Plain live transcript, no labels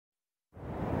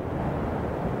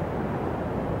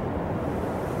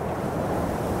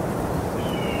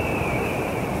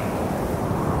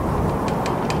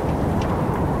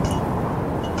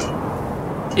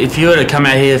If you were to come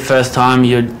out here the first time,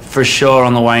 you'd for sure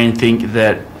on the way and think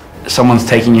that someone's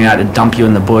taking you out to dump you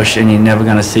in the bush and you're never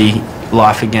going to see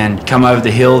life again. Come over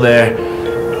the hill there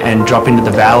and drop into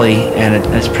the valley, and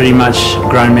it's pretty much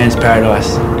grown man's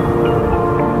paradise.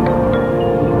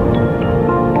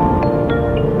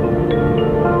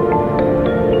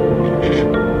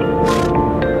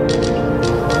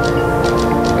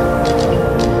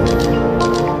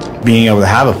 Being able to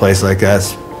have a place like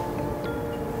that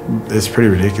is pretty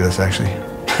ridiculous, actually.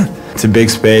 It's a big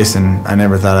space, and I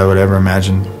never thought I would ever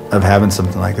imagine of having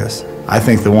something like this. I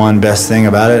think the one best thing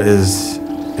about it is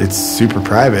it's super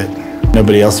private.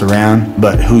 Nobody else around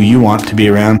but who you want to be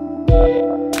around.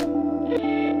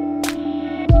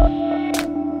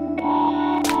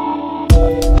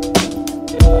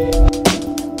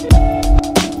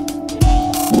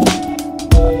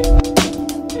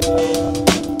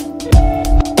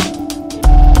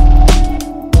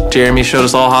 Jeremy showed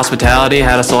us all hospitality,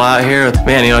 had us all out here.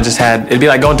 Man, you know, it'd be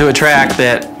like going to a track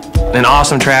an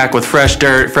awesome track with fresh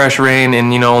dirt, fresh rain,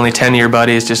 and, you know, only 10 of your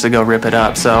buddies just to go rip it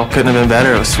up. So couldn't have been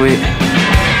better. It was sweet.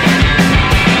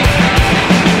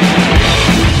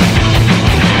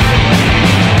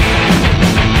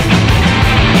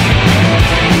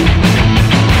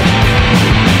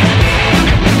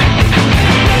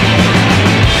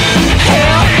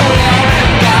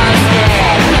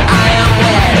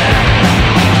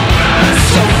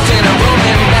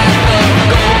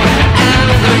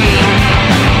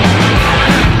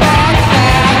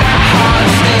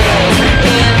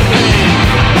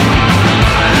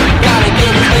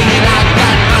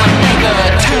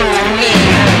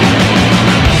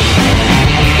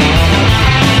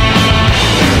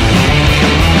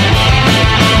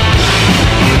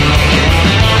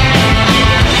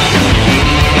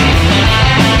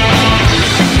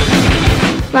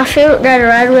 My favorite guy to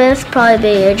ride with probably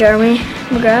be Jeremy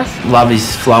McGrat. Love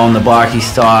his flow on the bike, his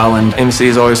style, and MC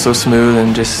is always so smooth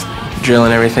and just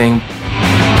drilling everything.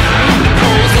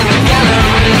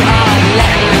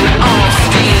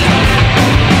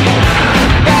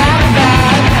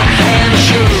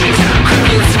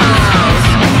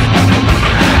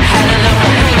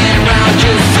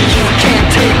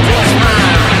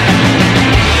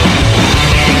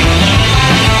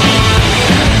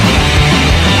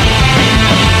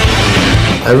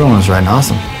 Everyone was riding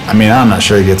awesome. I mean, I'm not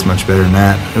sure it gets much better than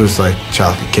that. It was like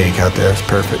chocolate cake out there. It's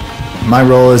perfect. My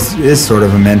role is sort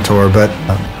of a mentor, but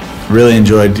really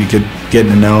enjoyed getting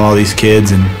to know all these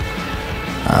kids, and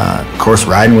of course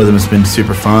riding with them has been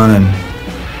super fun. And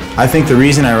I think the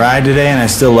reason I ride today and I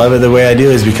still love it the way I do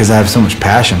is because I have so much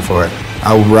passion for it.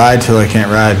 I'll ride till I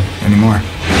can't ride anymore.